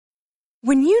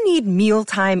When you need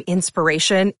mealtime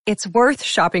inspiration, it's worth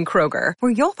shopping Kroger,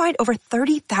 where you'll find over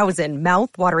 30,000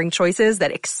 mouth-watering choices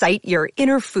that excite your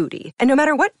inner foodie. And no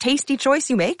matter what tasty choice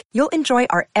you make, you'll enjoy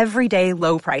our everyday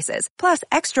low prices, plus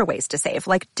extra ways to save,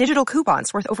 like digital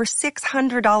coupons worth over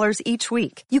 $600 each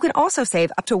week. You can also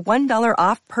save up to $1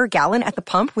 off per gallon at the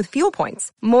pump with fuel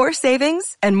points. More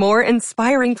savings and more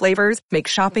inspiring flavors make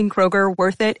shopping Kroger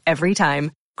worth it every time.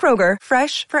 Kroger,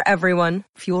 fresh for everyone.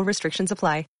 Fuel restrictions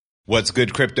apply. What's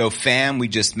good, crypto fam? We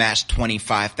just smashed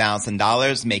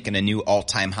 $25,000, making a new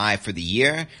all-time high for the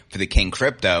year for the King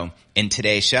Crypto. In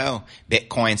today's show,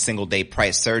 Bitcoin single-day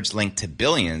price surge linked to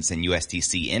billions in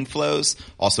USDC inflows.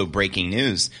 Also breaking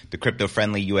news, the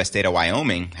crypto-friendly US Data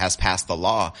Wyoming has passed a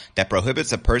law that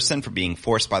prohibits a person from being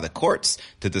forced by the courts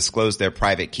to disclose their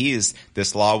private keys.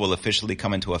 This law will officially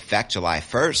come into effect July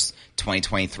 1st,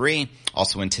 2023.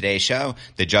 Also in today's show,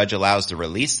 the judge allows the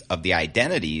release of the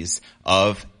identities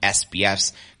of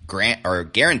SBF's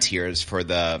guarantors for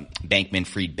the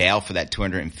Bankman-Fried bail for that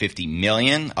 $250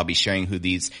 million. I'll be sharing who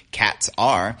these cats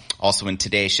are. Also in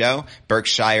today's show,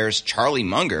 Berkshire's Charlie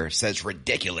Munger says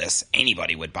ridiculous.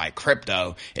 Anybody would buy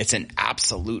crypto. It's an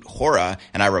absolute horror.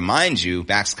 And I remind you,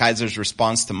 Max Kaiser's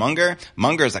response to Munger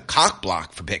is a cock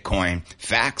block for Bitcoin.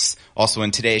 Facts. Also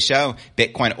in today's show,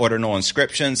 Bitcoin ordinal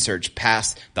inscriptions surged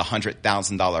past the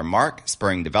 $100,000 mark,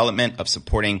 spurring development of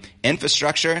supporting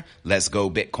infrastructure. Let's go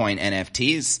Bitcoin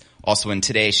NFTs. Also in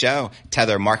today's show,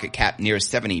 Tether market cap nears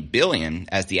 $70 billion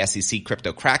as the SEC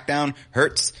crypto crackdown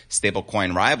hurts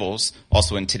stablecoin rivals.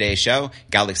 Also in today's show,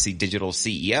 Galaxy Digital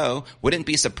CEO wouldn't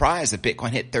be surprised if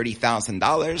Bitcoin hit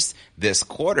 $30,000 this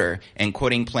quarter. And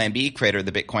quoting Plan B, creator of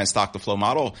the Bitcoin stock to flow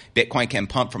model, Bitcoin can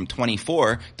pump from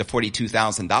 $24,000 to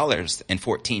 $42,000 in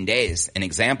 14 days. An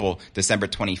example, December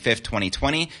 25th,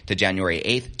 2020 to January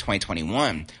 8th,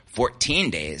 2021.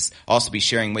 14 days. I'll also be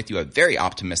sharing with you a very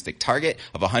optimistic target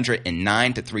of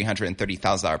 $109,000 to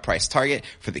 $330,000 price target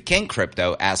for the King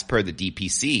Crypto as per the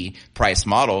DPC price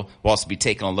model. We'll also be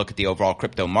taking a look at the overall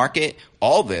crypto market.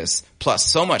 All this plus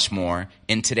so much more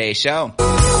in today's show.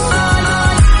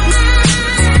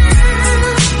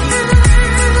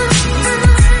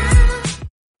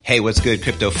 Hey, what's good,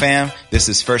 crypto fam? This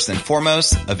is first and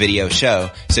foremost a video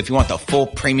show. So if you want the full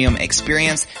premium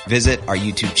experience, visit our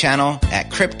YouTube channel at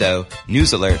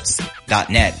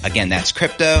cryptonewsalerts.net. Again, that's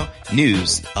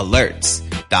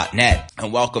cryptonewsalerts.net.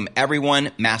 And welcome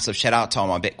everyone. Massive shout out to all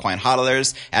my Bitcoin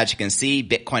hodlers. As you can see,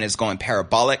 Bitcoin is going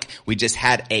parabolic. We just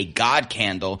had a God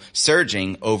candle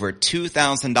surging over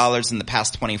 $2,000 in the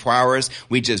past 24 hours.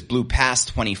 We just blew past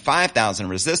 25,000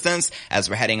 resistance as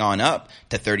we're heading on up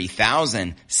to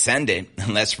 30,000. Send it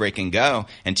and let's freaking go.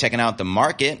 And checking out the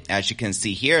market, as you can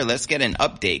see here, let's get an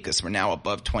update because we're now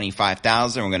above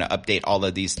 25,000. We're going to update all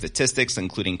of these statistics,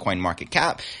 including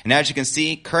CoinMarketCap. And as you can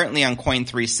see, currently on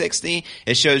Coin360,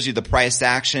 it shows you the price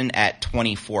action at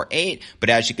 24.8. But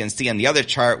as you can see on the other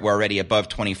chart, we're already above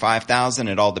 25,000.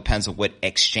 It all depends on what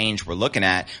exchange we're looking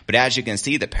at. But as you can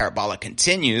see, the parabolic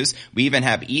continues. We even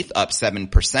have ETH up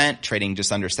 7%, trading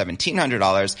just under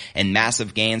 $1,700 and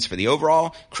massive gains for the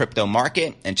overall crypto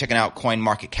market. And checking out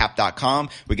coinmarketcap.com,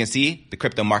 we can see the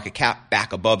crypto market cap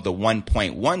back above the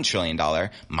 $1.1 trillion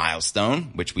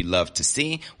milestone, which we love to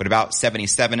see, with about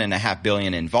 $77.5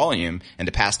 billion in volume in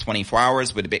the past 24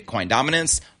 hours, with the Bitcoin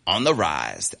dominance on the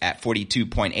rise at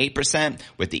 42.8%,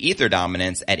 with the Ether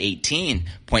dominance at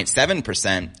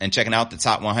 18.7%. And checking out the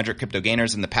top 100 crypto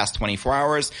gainers in the past 24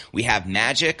 hours, we have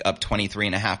Magic up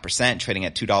 23.5%, trading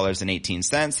at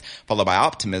 $2.18, followed by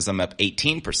Optimism up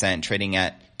 18%, trading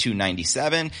at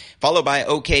 $2.97, followed by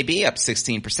OKB up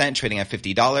 16%, trading at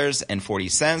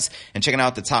 $50.40. And checking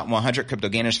out the top 100 crypto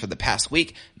gainers for the past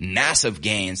week, massive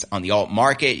gains on the alt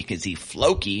market. You can see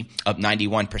Floki up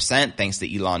 91% thanks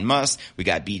to Elon Musk. We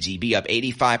got BGB up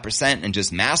 85% and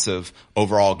just massive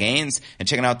overall gains. And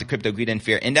checking out the Crypto Greed and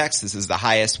Fear Index, this is the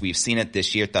highest we've seen it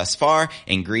this year thus far.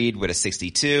 In greed with a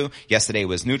 62. Yesterday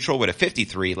was neutral with a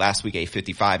 53. Last week a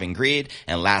 55 in greed.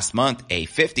 And last month a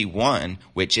 51,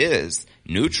 which is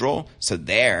neutral. So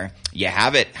there you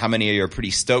have it. How many of you are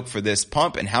pretty stoked for this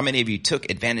pump, and how many of you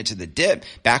took advantage of the dip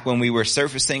back when we were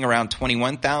surfacing around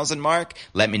 21,000 mark?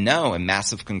 Let me know, and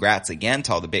massive congrats again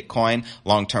to all the Bitcoin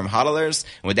long-term hodlers.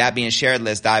 And with that being shared,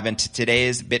 let's dive into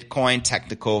today's Bitcoin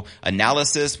technical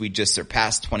analysis. We just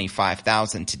surpassed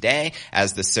 25,000 today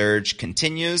as the surge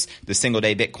continues. The single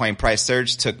day Bitcoin price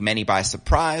surge took many by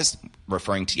surprise,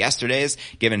 referring to yesterday's.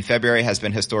 Given February has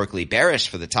been historically bearish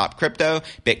for the top crypto,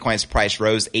 Bitcoin's price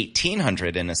rose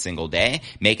 1,800 in a single day,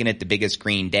 making it the biggest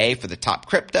green day for the top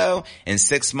crypto in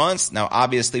 6 months. Now,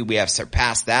 obviously, we have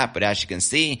surpassed that, but as you can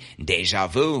see, deja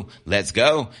vu. Let's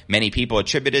go. Many people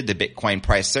attributed the Bitcoin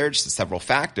price surge to several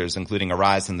factors, including a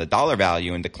rise in the dollar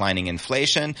value and declining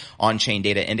inflation. On-chain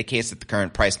data indicates that the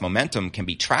current price momentum can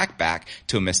be tracked back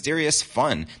to a mysterious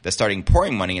fund that's starting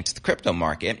pouring money into the crypto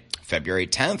market. February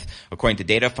 10th, according to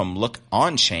data from Look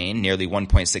On-Chain, nearly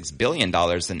 $1.6 billion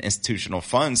in institutional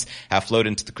funds have flowed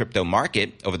into the crypto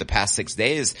market over the past 6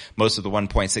 days. Most of the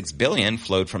 $1.6 billion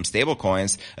flowed from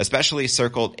stablecoins, especially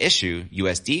Circle Issue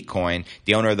USD coin.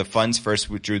 The owner of the funds first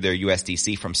withdrew their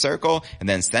USDC from Circle and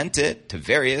then sent it to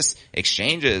various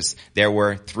exchanges. There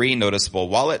were 3 noticeable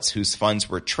wallets whose funds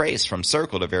were traced from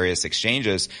Circle to various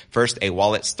exchanges. First, a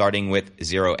wallet starting with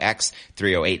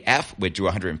 0x308F withdrew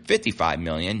 155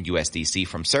 million USDC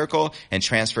from Circle and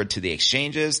transferred to the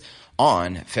exchanges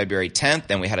on February 10th.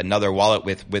 Then we had another wallet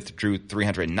withdrew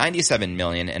 397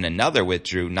 million and another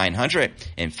withdrew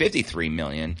 953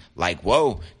 million. Like,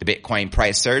 whoa, the Bitcoin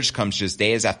price surge comes just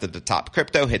days after the top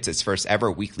crypto hits its first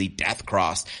ever weekly death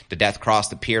cross. The death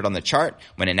cross appeared on the chart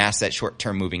when an asset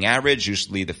short-term moving average,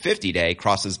 usually the 50-day,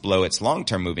 crosses below its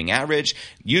long-term moving average,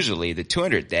 usually the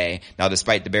 200-day. Now,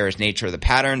 despite the bearish nature of the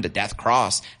pattern, the death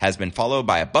cross has been followed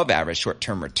by above-average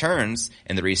short-term returns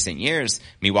in the recent years.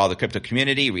 Meanwhile, the crypto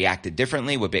community reacted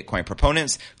differently, with Bitcoin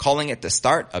proponents calling it the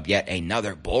start of yet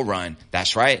another bull run.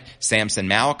 That's right. Samson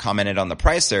Mao commented on the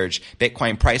price surge.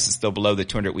 Bitcoin price is still below the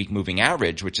 200-week moving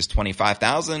average, which is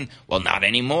 25,000. Well, not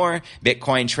anymore.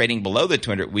 Bitcoin trading below the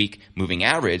 200-week moving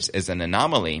average is an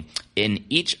anomaly. In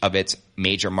each of its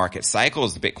major market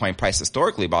cycles, the Bitcoin price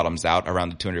historically bottoms out around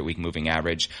the 200-week moving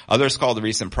average. Others call the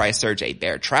recent price surge a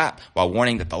bear trap, while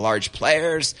warning that the large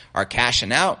players are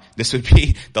cashing out. This would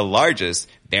be the largest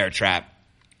bear trap.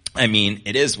 I mean,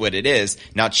 it is what it is.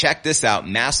 Now check this out.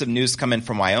 Massive news coming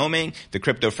from Wyoming. The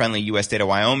crypto-friendly U.S. state of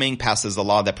Wyoming passes a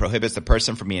law that prohibits a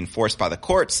person from being forced by the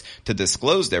courts to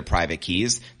disclose their private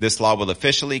keys. This law will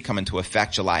officially come into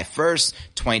effect July 1st,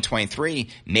 2023.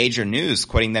 Major news,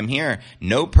 quoting them here.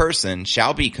 No person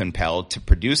shall be compelled to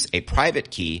produce a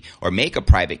private key or make a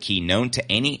private key known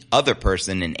to any other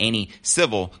person in any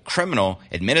civil, criminal,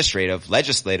 administrative,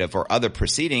 legislative, or other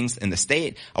proceedings in the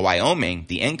state of Wyoming.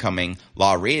 The incoming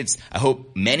law reads, I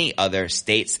hope many other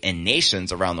states and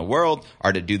nations around the world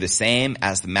are to do the same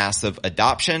as the massive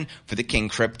adoption for the King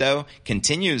Crypto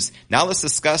continues. Now let's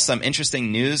discuss some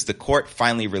interesting news. The court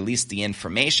finally released the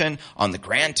information on the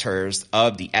grantors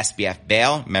of the SBF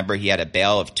bail. Remember, he had a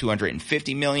bail of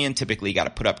 $250 million. Typically, you got to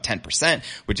put up 10%,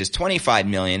 which is $25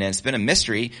 million. And it's been a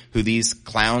mystery who these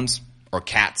clowns, or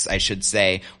cats, I should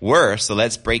say, were. So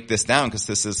let's break this down because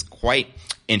this is quite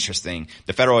interesting.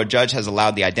 The federal judge has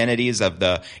allowed the identities of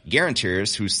the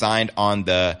guarantors who signed on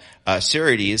the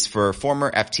sureties for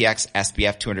former FTX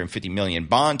SBF $250 million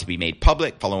bond to be made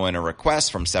public following a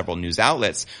request from several news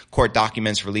outlets. Court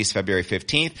documents released February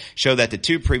 15th show that the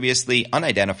 2 previously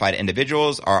unidentified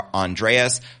individuals are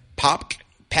Andreas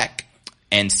Popek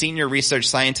and senior research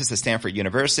scientist at Stanford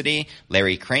University,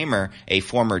 Larry Kramer, a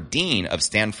former dean of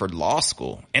Stanford Law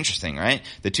School. Interesting, right?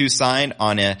 The 2 signed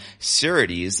on a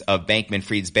sureties of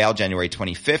Bankman-Fried's bail January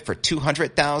 25th for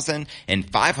 $200,000 and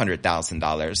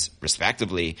 $500,000,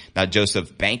 respectively. Now,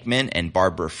 Joseph Bankman and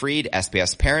Barbara Fried,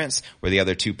 SBF's parents, were the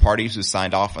other 2 parties who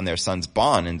signed off on their son's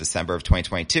bond in December of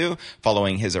 2022.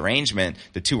 Following his arrangement,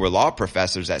 the 2 were law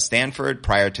professors at Stanford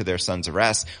prior to their son's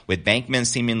arrest, with Bankman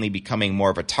seemingly becoming more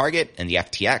of a target in the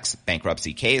FTX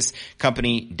bankruptcy case.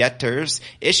 Company debtors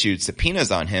issued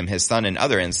subpoenas on him, his son, and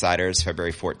other insiders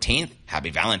February 14th.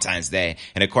 Happy Valentine's Day.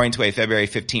 And according to a February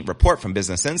 15th report from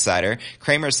Business Insider,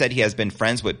 Kramer said he has been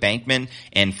friends with Bankman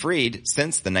and Fried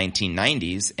since the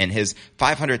 1990s, and his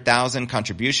 $500,000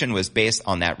 contribution was based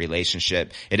on that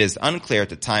relationship. It is unclear at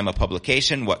the time of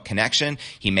publication what connection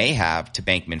he may have to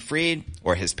Bankman-Fried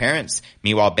or his parents.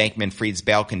 Meanwhile, Bankman-Fried's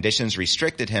bail conditions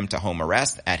restricted him to home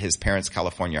arrest at his parents'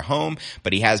 California home,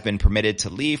 but he has been permitted to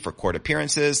leave for court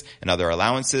appearances and other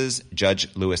allowances.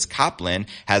 Judge Lewis Kaplan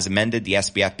has amended the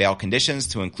SBF bail conditions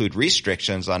to include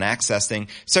restrictions on accessing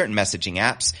certain messaging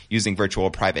apps, using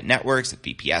virtual private networks,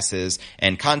 VPSs,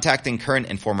 and contacting current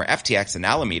and former FTX and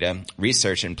Alameda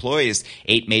research employees.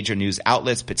 8 major news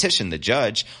outlets petitioned the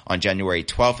judge on January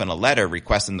 12th in a letter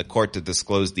requesting the court to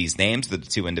disclose these names of the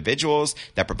 2 individuals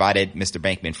that provided Mr.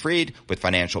 Bankman-Fried with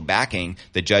financial backing.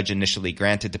 The judge initially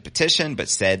granted the petition, but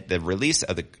said the release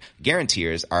of the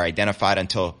guarantors are identified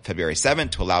until February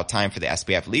 7th to allow time for the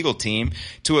SBF legal team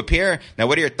to appear. Now,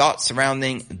 what are your thoughts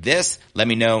surrounding this? Let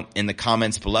me know in the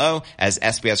comments below, as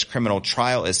SBF's criminal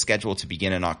trial is scheduled to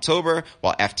begin in October,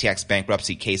 while FTX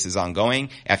bankruptcy case is ongoing.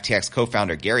 FTX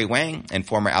co-founder Gary Wang and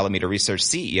former Alameda Research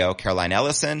CEO Caroline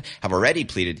Ellison have already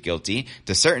pleaded guilty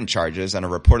to certain charges and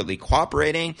are reportedly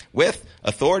cooperating with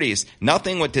authorities.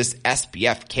 Nothing with this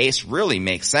SBF case really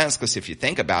makes sense, because if you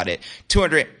think about it,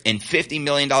 $250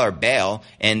 million bail,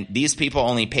 and these people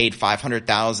only paid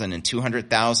 $500,000 and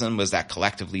 $200,000. Was that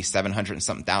collectively $700 and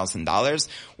something thousand?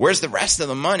 Where's the rest of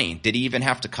the money? Did he even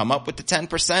have to come up with the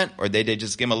 10%, or did they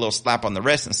just give him a little slap on the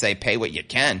wrist and say, pay what you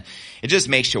can? It just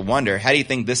makes you wonder, how do you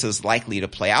think this is likely to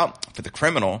play out for the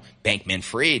criminal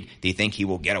Bankman-Fried? Do you think he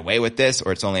will get away with this,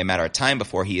 or it's only a matter of time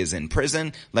before he is in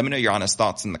prison? Let me know your honest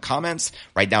thoughts in the comments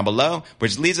right down below,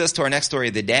 which leads us to our next story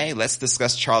of the day. Let's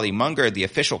discuss Charlie Munger, the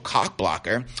official cock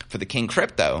blocker for the King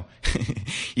Crypto.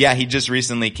 Yeah, he just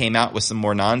recently came out with some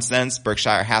more nonsense.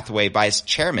 Berkshire Hathaway Vice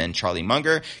Chairman Charlie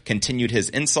Munger continued his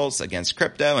insults against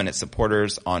crypto and its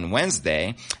supporters on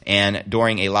Wednesday, and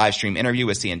during a live stream interview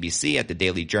with CNBC at the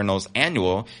Daily Journal's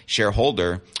annual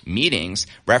shareholder meetings,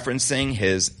 referencing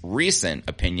his recent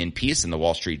opinion piece in the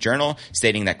Wall Street Journal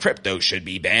stating that crypto should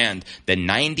be banned. The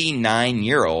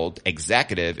 99-year-old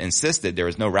executive insisted there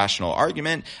was no rational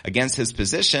argument against his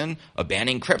position of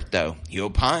banning crypto. He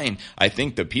opined, "I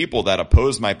think the people that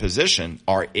oppose my position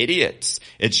are idiots.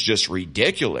 It's just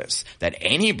ridiculous that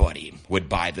anybody would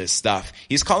buy this stuff."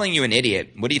 He's calling you an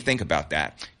idiot. What do you think about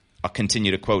that? I'll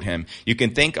continue to quote him. "You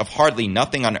can think of hardly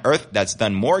nothing on earth that's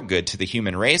done more good to the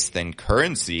human race than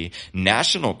currency,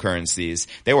 national currencies.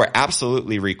 They were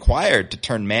absolutely required to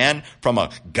turn man from a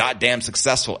goddamn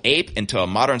successful ape into a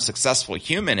modern successful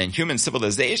human and human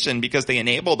civilization, because they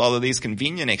enabled all of these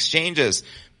convenient exchanges.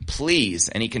 Please."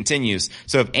 And he continues,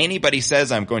 "So if anybody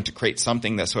says I'm going to create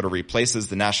something that sort of replaces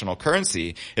the national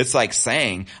currency, it's like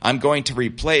saying I'm going to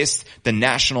replace the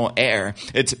national air.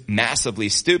 It's massively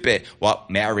stupid." Well,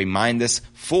 may I remind this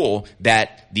fool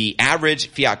that the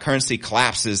average fiat currency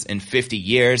collapses in 50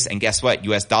 years. And guess what?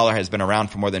 US dollar has been around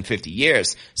for more than 50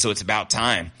 years. So it's about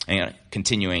time. And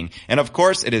continuing, "And of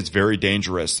course it is very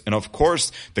dangerous. And of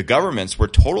course the governments were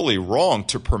totally wrong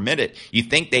to permit it." You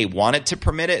think they wanted to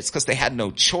permit it? It's because they had no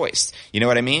choice. You know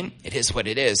what I mean? It is what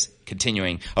it is.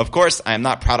 Continuing, "Of course I am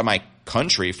not proud of my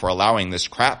country for allowing this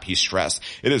crap," he stressed.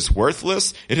 "It is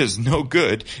worthless. It is no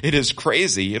good. It is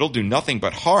crazy. It'll do nothing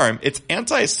but harm. It's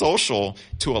antisocial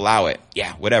to allow it."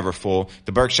 Yeah, whatever, fool.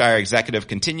 The Berkshire executive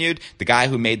continued, "The guy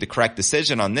who made the correct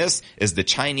decision on this is the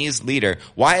Chinese leader.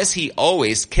 Why is he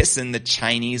always kissing the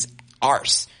Chinese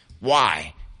arse?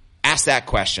 Why?" Ask that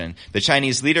question. The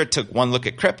Chinese leader took one look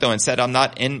at crypto and said,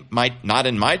 not in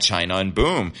my China, and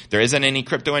boom, there isn't any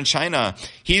crypto in China.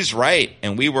 He's right,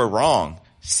 and we were wrong.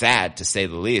 Sad, to say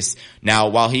the least. Now,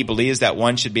 while he believes that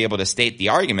one should be able to state the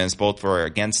arguments both for or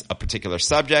against a particular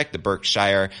subject, the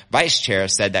Berkshire vice chair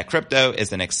said that crypto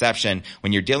is an exception.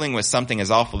 When you're dealing with something as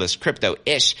awful as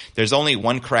crypto-ish, there's only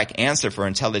one correct answer for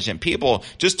intelligent people.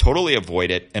 Just totally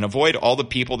avoid it, and avoid all the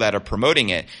people that are promoting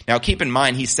it. Now, keep in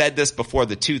mind, he said this before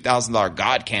the $2,000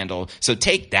 God candle, so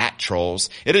take that, trolls.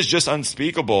 It is just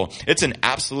unspeakable. It's an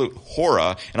absolute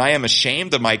horror, and I am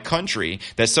ashamed of my country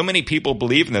that so many people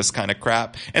believe in this kind of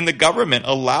crap, and the government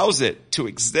allows it to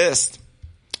exist.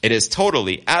 It is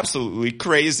totally, absolutely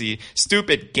crazy,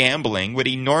 stupid gambling with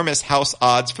enormous house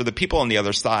odds for the people on the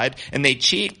other side, and they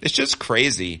cheat. It's just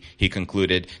crazy," he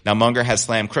concluded. Now, Munger has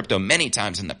slammed crypto many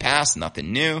times in the past,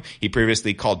 nothing new. He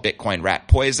previously called Bitcoin rat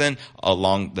poison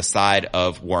along the side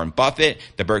of Warren Buffett.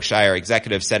 The Berkshire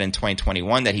executive said in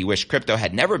 2021 that he wished crypto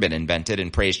had never been invented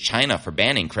and praised China for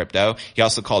banning crypto. He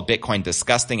also called Bitcoin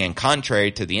disgusting and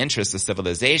contrary to the interests of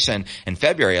civilization. In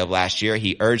February of last year,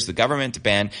 he urged the government to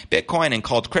ban Bitcoin and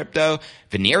called crypto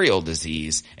venereal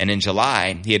disease. And in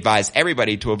July, he advised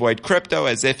everybody to avoid crypto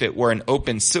as if it were an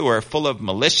open sewer full of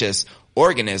malicious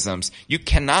organisms. You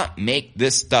cannot make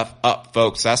this stuff up,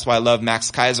 folks. That's why I love Max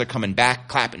Keiser coming back,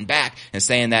 clapping back, and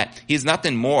saying that he's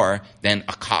nothing more than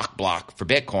a cock block for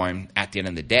Bitcoin at the end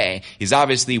of the day. He's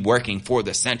obviously working for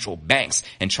the central banks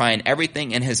and trying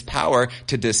everything in his power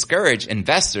to discourage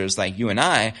investors like you and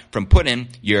I from putting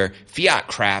your fiat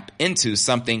crap into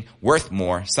something worth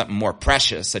more, something more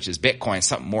precious, such as Bitcoin,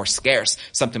 something more scarce,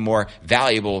 something more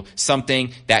valuable,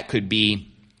 something that could be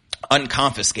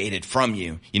unconfiscated from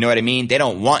you. You know what I mean? They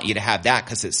don't want you to have that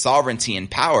because it's sovereignty and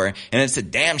power, and it's a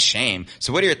damn shame.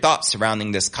 So what are your thoughts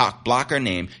surrounding this cock blocker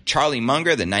named Charlie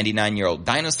Munger, the 99-year-old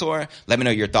dinosaur? Let me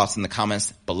know your thoughts in the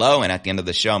comments below, and at the end of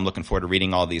the show, I'm looking forward to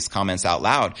reading all these comments out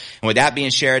loud. And with that being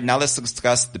shared, now let's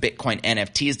discuss the Bitcoin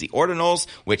NFTs, the ordinals,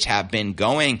 which have been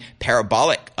going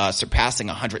parabolic, surpassing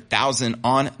 100,000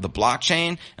 on the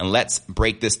blockchain. And let's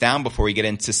break this down before we get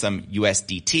into some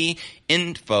USDT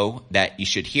info that you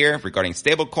should hear regarding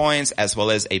stablecoins, as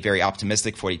well as a very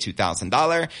optimistic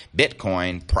 $42,000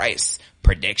 Bitcoin price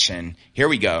prediction. Here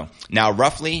we go. Now,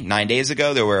 roughly 9 days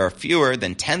ago, there were fewer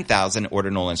than 10,000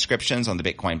 ordinal inscriptions on the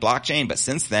Bitcoin blockchain, but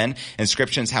since then,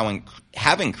 inscriptions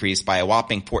have increased by a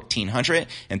whopping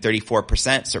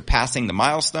 1,434%, surpassing the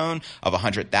milestone of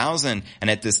 100,000. And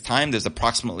at this time, there's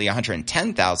approximately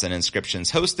 110,000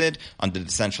 inscriptions hosted on the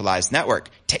decentralized network.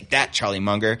 Take that, Charlie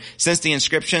Munger. Since the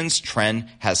inscriptions trend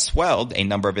has swelled, a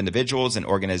number of individuals and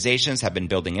organizations have been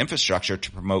building infrastructure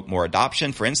to promote more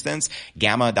adoption. For instance,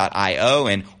 Gamma.io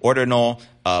and Ordinal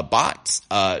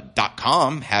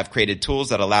bots.com have created tools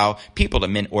that allow people to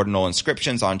mint ordinal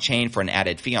inscriptions on chain for an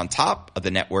added fee on top of the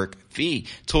network fee.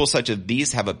 Tools such as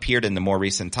these have appeared in the more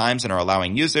recent times and are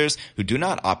allowing users who do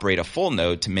not operate a full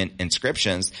node to mint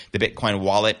inscriptions. The Bitcoin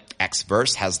wallet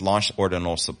Xverse has launched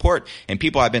ordinal support, and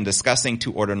people have been discussing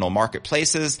two ordinal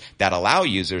marketplaces that allow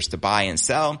users to buy and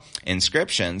sell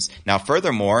inscriptions. Now,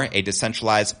 furthermore, a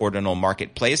decentralized ordinal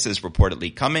marketplace is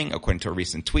reportedly coming, according to a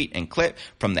recent tweet and clip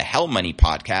from the Hell Money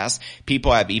podcast.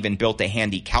 People have even built a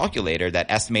handy calculator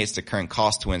that estimates the current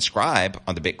cost to inscribe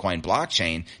on the Bitcoin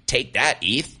blockchain. Take that,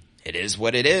 ETH. It is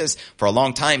what it is. For a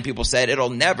long time, people said it'll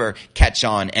never catch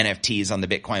on NFTs on the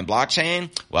Bitcoin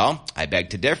blockchain. Well, I beg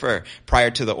to differ.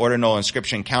 Prior to the ordinal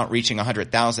inscription count reaching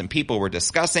 100,000, people were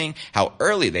discussing how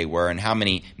early they were and how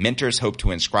many minters hope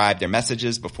to inscribe their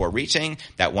messages before reaching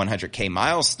that 100K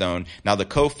milestone. Now, the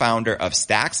co-founder of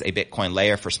Stacks, a Bitcoin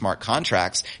layer for smart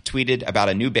contracts, tweeted about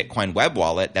a new Bitcoin web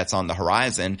wallet that's on the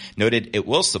horizon, noted it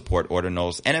will support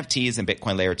ordinals, NFTs, and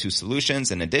Bitcoin Layer 2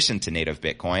 solutions in addition to native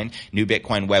Bitcoin. New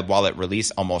Bitcoin web wallet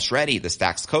release almost ready, the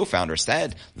Stacks co-founder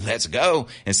said. Let's go.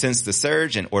 And since the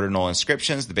surge in ordinal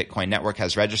inscriptions, the Bitcoin network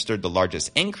has registered the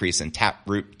largest increase in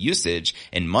Taproot usage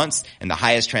in months and the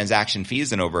highest transaction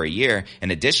fees in over a year.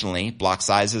 And additionally, block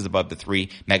sizes above the 3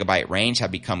 megabyte range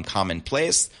have become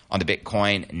commonplace on the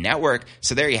Bitcoin network.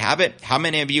 So there you have it. How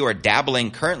many of you are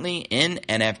dabbling currently in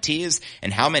NFTs,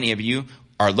 and how many of you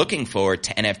are looking forward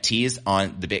to NFTs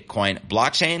on the Bitcoin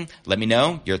blockchain? Let me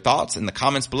know your thoughts in the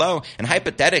comments below. And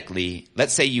hypothetically,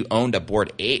 let's say you owned a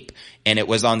Bored Ape and it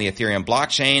was on the Ethereum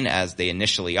blockchain, as they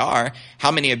initially are. How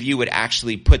many of you would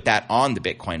actually put that on the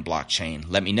Bitcoin blockchain?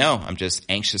 Let me know. I'm just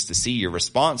anxious to see your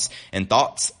response and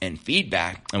thoughts and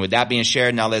feedback. And with that being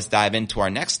shared, now let's dive into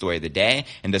our next story of the day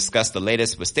and discuss the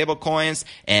latest with stablecoins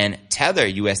and Tether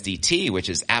USDT, which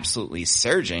is absolutely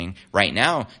surging right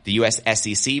now. The US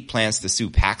SEC plans to sue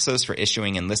Paxos for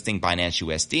issuing and listing Binance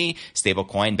USD,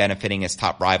 stablecoin benefiting its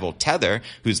top rival Tether,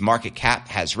 whose market cap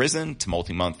has risen to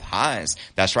multi-month highs.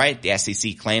 That's right. The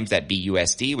SEC claims that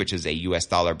BUSD, which is a US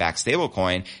dollar-backed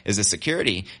stablecoin, is a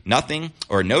security, noting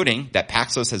that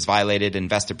Paxos has violated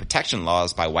investor protection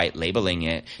laws by white labeling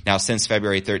it. Now, since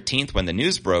February 13th, when the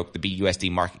news broke, the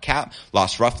BUSD market cap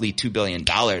lost roughly $2 billion,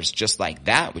 just like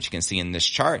that, which you can see in this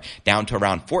chart, down to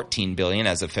around $14 billion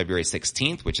as of February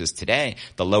 16th, which is today,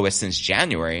 the lowest since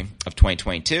January of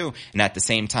 2022. And at the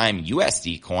same time,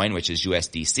 USD coin, which is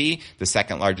USDC, the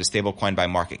second largest stablecoin by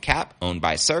market cap, owned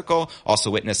by Circle, also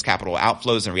witnessed capital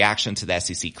outflows in reaction to the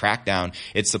SEC crackdown.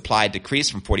 Its supply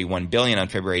decreased from 41 billion on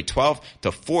February 12th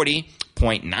to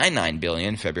 40.99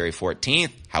 billion February 14th.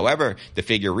 However, the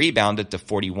figure rebounded to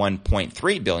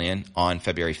 41.3 billion on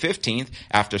February 15th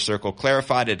after Circle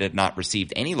clarified it had not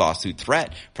received any lawsuit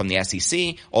threat from the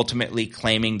SEC, ultimately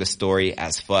claiming the story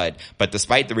as FUD. But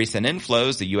despite the recent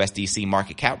inflows, the USDC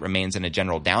market cap remains in a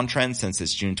general downtrend since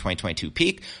its June 2022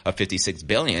 peak of 56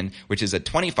 billion, which is a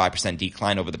 25%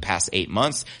 decline over the past 8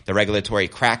 months. The regulatory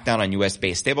crackdown on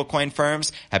US-based stablecoin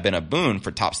firms have been a boon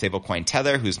for top stablecoin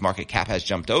Tether, whose market cap has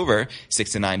jumped over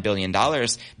 $69 billion.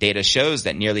 Data shows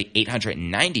that nearly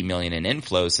 890 million in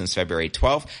inflows since February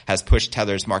 12th has pushed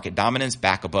Tether's market dominance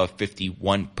back above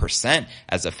 51%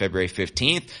 as of February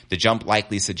 15th. The jump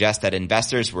likely suggests that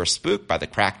investors were spooked by the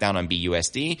crackdown on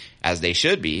BUSD, as they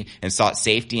should be, and sought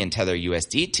safety in Tether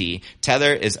USDT.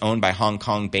 Tether is owned by Hong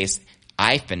Kong-based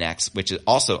iFinex, which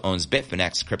also owns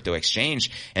Bitfinex crypto exchange.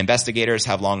 Investigators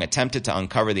have long attempted to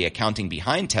uncover the accounting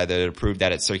behind Tether to prove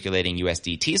that its circulating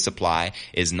USDT supply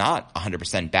is not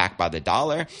 100% backed by the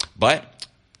dollar, but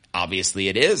Obviously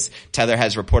it is. Tether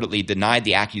has reportedly denied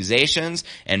the accusations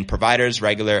and providers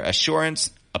regular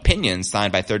assurance opinions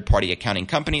signed by third-party accounting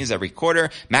companies every quarter.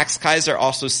 Max Keiser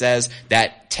also says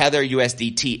that Tether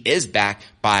USDT is backed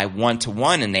by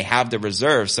 1-to-1 and they have the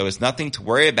reserves, so it's nothing to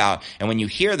worry about. And when you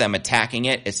hear them attacking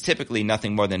it, it's typically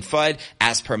nothing more than FUD,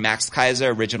 as per Max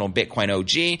Keiser, original Bitcoin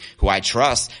OG, who I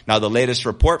trust. Now, the latest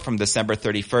report from December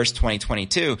 31st,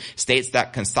 2022 states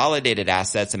that consolidated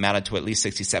assets amounted to at least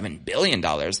 $67 billion,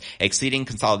 exceeding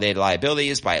consolidated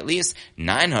liabilities by at least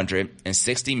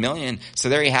 $960 million. So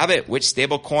there you have it. Which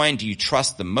stablecoin do you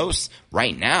trust the most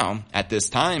right now at this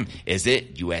time? Is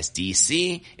it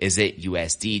USDC? Is it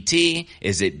USDT?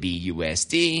 Is it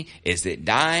BUSD? Is it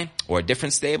DAI or a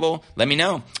different stable? Let me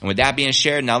know. And with that being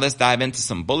shared, now let's dive into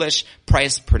some bullish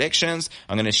price predictions.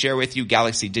 I'm going to share with you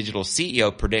Galaxy Digital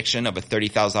CEO prediction of a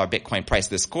 $30,000 Bitcoin price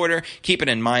this quarter. Keep it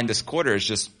in mind, this quarter is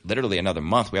just literally another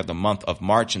month. We have the month of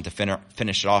March and to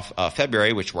finish it off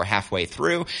February, which we're halfway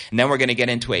through. And then we're going to get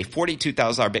into a $42,000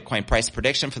 Bitcoin price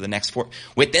prediction for the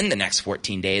within the next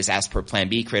 14 days as per Plan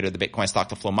B, creator of the Bitcoin stock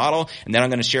to flow model. And then I'm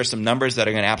going to share some numbers that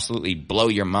are going to absolutely blow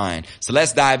your mind. So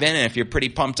let's dive in. And if you're pretty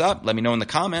pumped up, let me know in the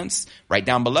comments right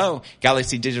down below.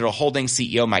 Galaxy Digital Holdings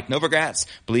CEO Mike Novogratz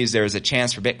believes there is a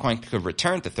chance for Bitcoin could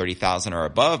return to 30,000 or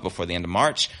above before the end of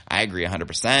March. I agree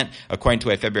 100%. According to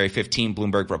a February 15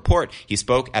 Bloomberg report, he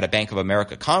spoke at a Bank of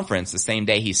America conference the same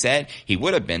day he said he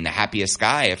would have been the happiest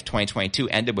guy if 2022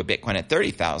 ended with Bitcoin at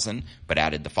 30,000, but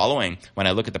added the following. When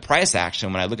I look at the price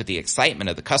action, when I look at the excitement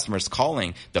of the customers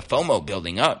calling, the FOMO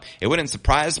building up, it wouldn't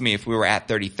surprise me if we were at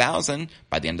 30,000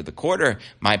 by the end of the quarter.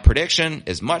 My prediction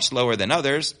is much lower than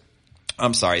others.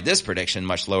 This prediction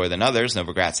much lower than others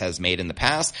Novogratz has made in the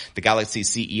past. The Galaxy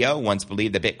CEO once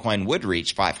believed that Bitcoin would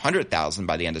reach 500,000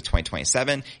 by the end of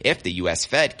 2027 if the U.S.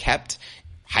 Fed kept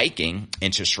hiking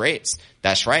interest rates.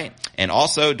 That's right. And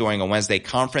also during a Wednesday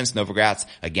conference, Novogratz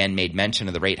again made mention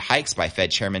of the rate hikes by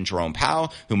Fed Chairman Jerome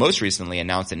Powell, who most recently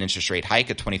announced an interest rate hike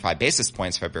of 25 basis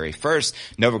points February 1st.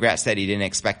 Novogratz said he didn't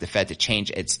expect the Fed to change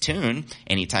its tune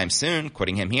anytime soon.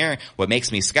 Quoting him here, what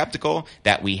makes me skeptical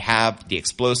that we have the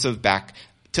explosive back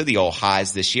to the old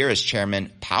highs this year is Chairman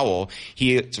Powell.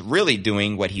 He is really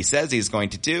doing what he says he's going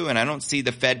to do, and I don't see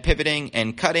the Fed pivoting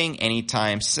and cutting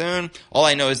anytime soon. All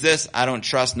I know is this: I don't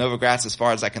trust Novogratz as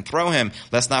far as I can throw him.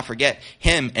 Let's not forget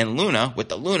him and Luna with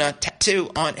the Luna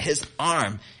tattoo on his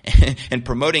arm and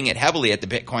promoting it heavily at the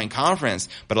Bitcoin conference.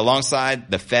 But alongside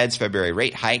the Fed's February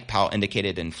rate hike, Powell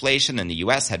indicated inflation in the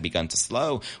U.S. had begun to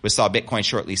slow. We saw Bitcoin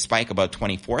shortly spike above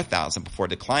 24,000 before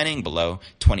declining below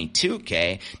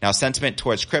 22K. Now, sentiment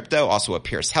towards crypto also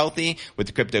appears healthy, with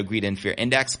the Crypto Greed and Fear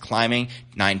Index climbing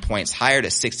 9 points higher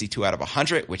to 62 out of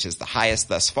 100, which is the highest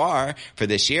thus far for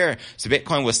this year. So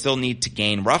Bitcoin will still need to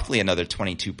gain roughly another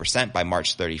 22% by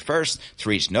March 31st to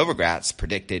reach Novogratz's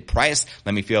predicted price.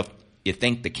 Let me feel if you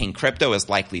think the King Crypto is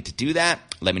likely to do that.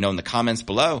 Let me know in the comments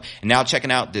below. And now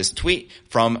checking out this tweet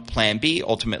from Plan B,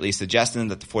 ultimately suggesting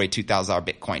that the $42,000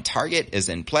 Bitcoin target is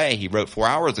in play. He wrote 4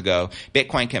 hours ago,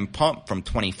 Bitcoin can pump from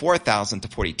 24,000 to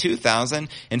 42,000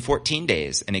 in 14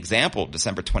 days. An example,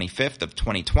 December 25th of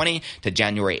 2020 to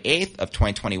January 8th of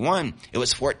 2021. It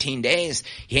was 14 days.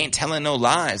 He ain't telling no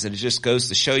lies. And it just goes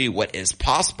to show you what is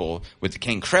possible with the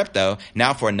King Crypto.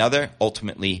 Now for another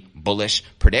ultimately bullish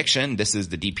prediction. This is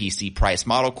the DPC price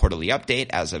model quarterly update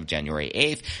as of January 8th.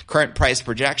 Current price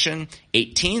projection,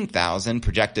 18,000.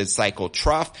 Projected cycle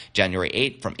trough, January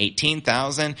 8th from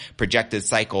 18,000. Projected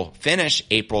cycle finish,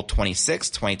 April 26,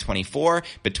 2024,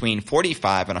 between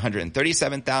 45 and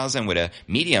 137,000 with a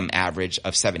medium average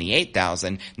of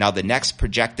 78,000. Now the next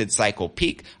projected cycle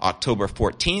peak, October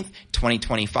 14th,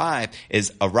 2025,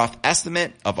 is a rough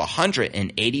estimate of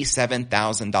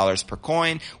 $187,000 per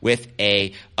coin with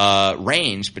a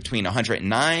range between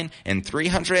 $109,000 and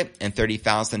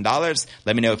 $330,000.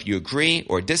 Let me know if you agree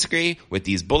or disagree with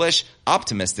these bullish,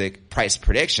 optimistic price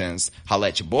predictions. Holla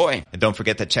at your boy. And don't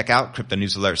forget to check out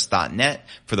cryptonewsalerts.net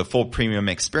for the full premium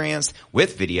experience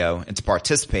with video and to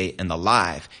participate in the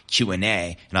live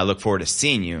Q&A. And I look forward to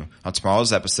seeing you on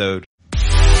tomorrow's episode.